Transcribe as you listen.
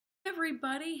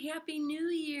Everybody, Happy New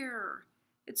Year!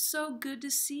 It's so good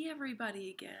to see everybody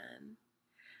again.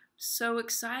 So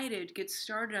excited to get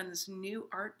started on this new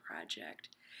art project.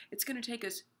 It's going to take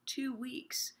us 2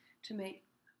 weeks to make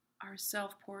our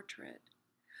self-portrait.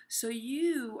 So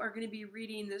you are going to be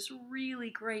reading this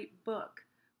really great book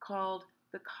called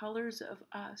The Colors of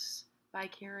Us by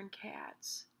Karen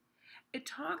Katz. It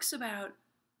talks about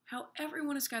how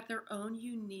everyone has got their own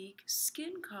unique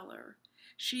skin color.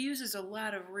 She uses a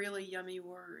lot of really yummy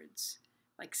words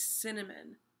like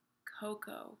cinnamon,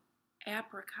 cocoa,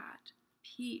 apricot,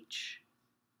 peach,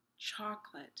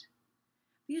 chocolate.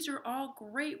 These are all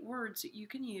great words that you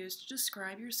can use to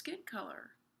describe your skin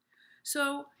color.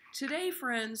 So today,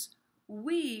 friends,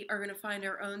 we are going to find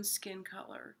our own skin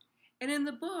color. And in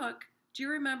the book, do you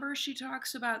remember she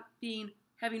talks about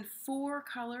having 4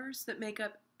 colors that make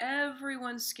up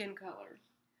everyone's skin color?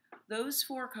 Those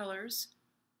 4 colors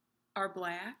are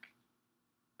black.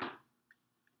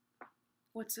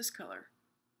 What's this color?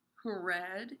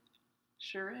 Red.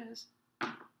 Sure is.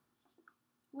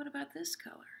 What about this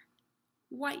color?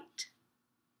 White.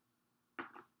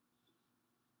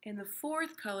 And the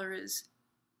 4th color is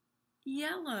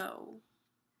yellow.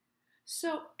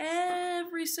 So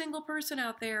every single person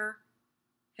out there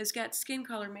has got skin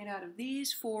color made out of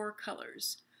these 4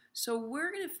 colors. So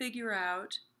we're going to figure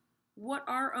out what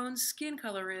our own skin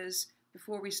color is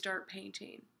before we start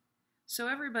painting. So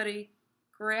everybody,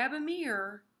 grab a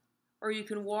mirror, or you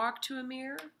can walk to a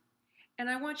mirror, and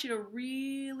I want you to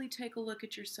really take a look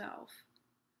at yourself.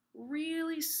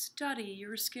 Really study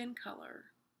your skin color.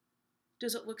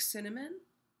 Does it look cinnamon?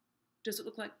 Does it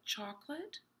look like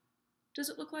chocolate? Does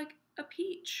it look like a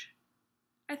peach?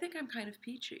 I think I'm kind of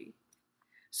peachy.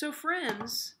 So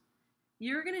friends,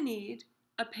 you're going to need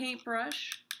a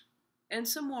paintbrush and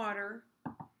some water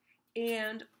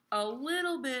and a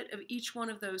little bit of each one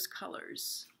of those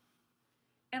colors.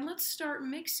 And let's start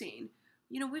mixing.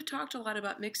 You know, we've talked a lot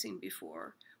about mixing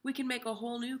before. We can make a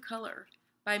whole new color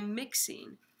by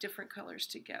mixing different colors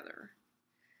together.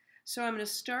 So I'm going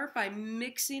to start by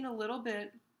mixing a little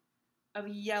bit of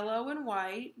yellow and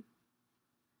white.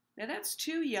 Now that's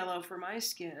too yellow for my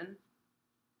skin.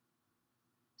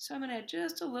 So I'm going to add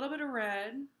just a little bit of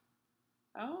red.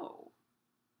 Oh,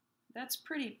 that's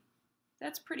pretty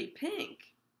pink.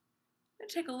 I'm going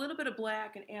to take a little bit of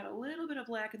black and add a little bit of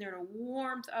black in there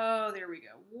to there we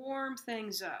go, warm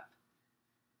things up.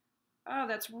 Oh,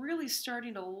 that's really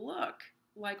starting to look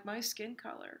like my skin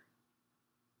color.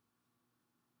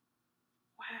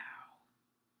 Wow,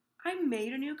 I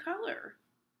made a new color.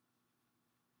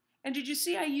 And did you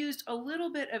see I used a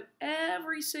little bit of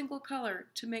every single color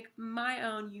to make my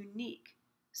own unique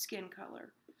skin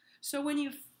color? So when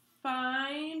you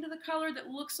find the color that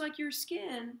looks like your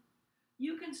skin,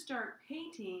 you can start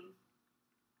painting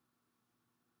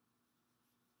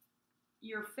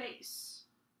your face.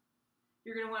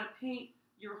 You're going to want to paint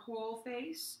your whole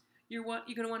face. You're going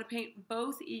to want to paint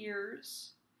both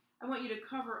ears. I want you to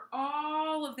cover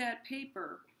all of that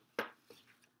paper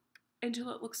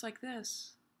until it looks like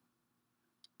this.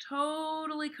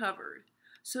 Totally covered.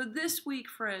 So this week,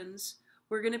 friends,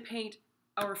 we're going to paint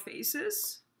our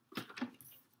faces,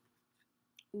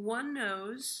 one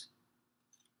nose,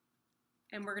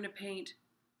 and we're going to paint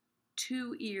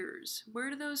 2 ears. Where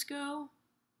do those go?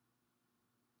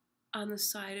 On the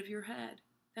side of your head.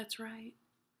 That's right.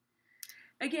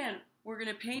 Again, we're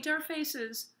going to paint our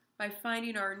faces by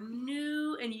finding our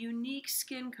new and unique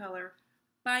skin color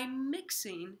by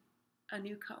mixing a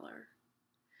new color.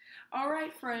 All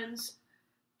right, friends,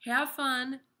 have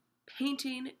fun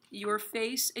painting your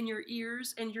face and your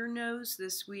ears and your nose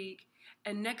this week.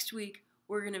 And next week,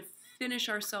 we're going to finish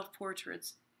our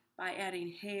self-portraits by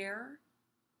adding hair,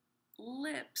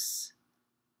 lips,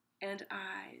 and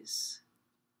eyes.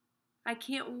 I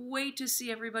can't wait to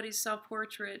see everybody's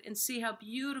self-portrait and see how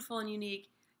beautiful and unique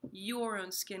your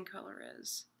own skin color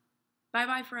is.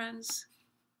 Bye-bye, friends.